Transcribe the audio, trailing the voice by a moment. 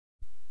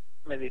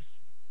maybe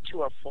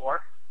 2 or 4.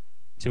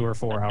 2 or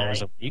 4 hours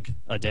day. a week?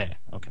 A day,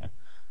 okay.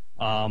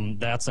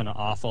 That's an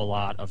awful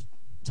lot of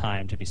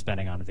time to be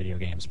spending on video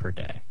games per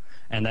day.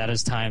 And that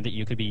is time that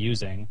you could be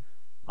using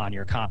on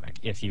your comic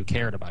if you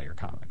cared about your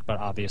comic. But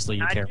obviously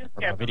you care I do more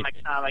care about for video my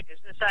games. comic.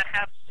 It's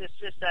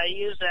just I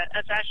use that.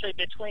 That's actually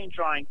between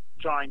drawing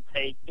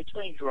page,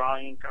 between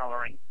drawing and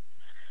coloring.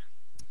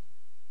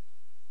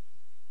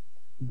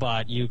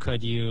 But you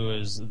could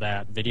use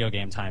that video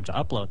game time to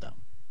upload them.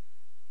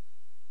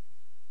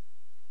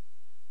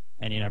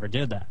 And you never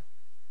did that.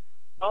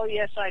 Oh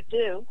yes, I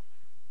do.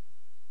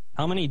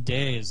 How many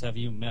days have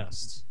you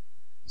missed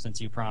since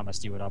you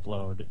promised you would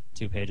upload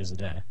 2 pages a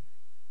day?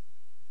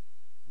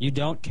 You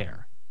don't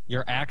care.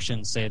 Your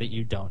actions say that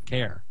you don't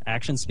care.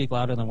 Actions speak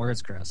louder than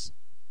words, Chris.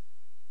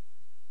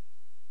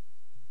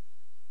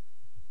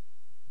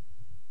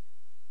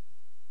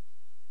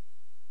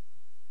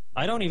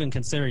 I don't even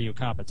consider you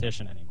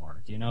competition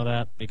anymore. Do you know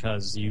that?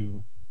 Because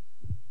you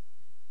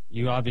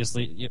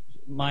obviously,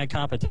 my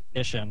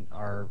competition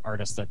are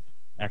artists that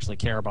actually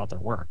care about their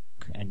work,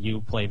 and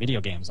you play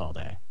video games all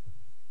day.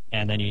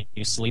 And then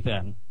you sleep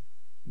in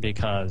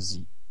because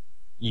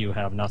you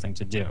have nothing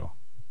to do.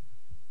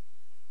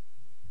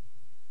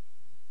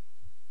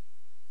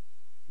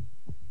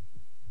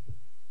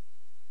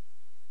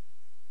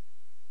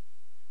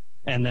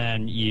 And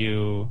then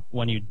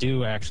when you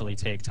do actually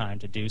take time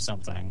to do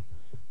something,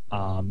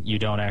 you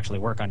don't actually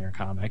work on your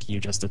comic, you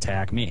just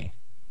attack me.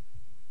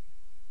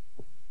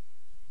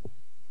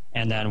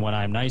 And then when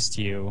I'm nice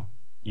to you,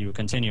 you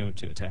continue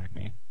to attack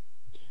me.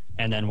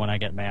 And then when I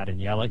get mad and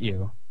yell at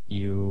you,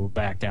 you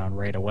back down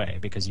right away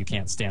because you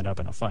can't stand up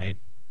in a fight.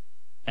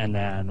 And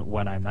then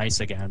when I'm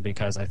nice again,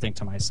 because I think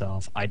to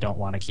myself, I don't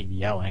want to keep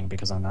yelling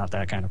because I'm not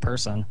that kind of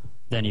person,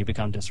 then you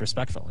become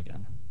disrespectful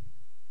again.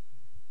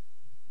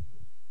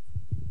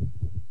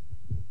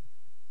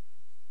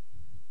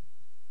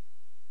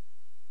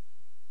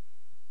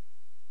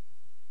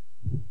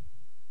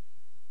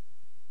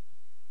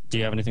 Do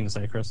you have anything to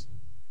say, Chris?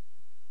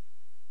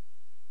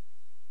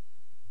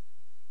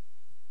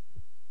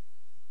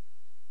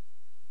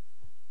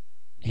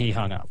 He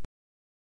hung up.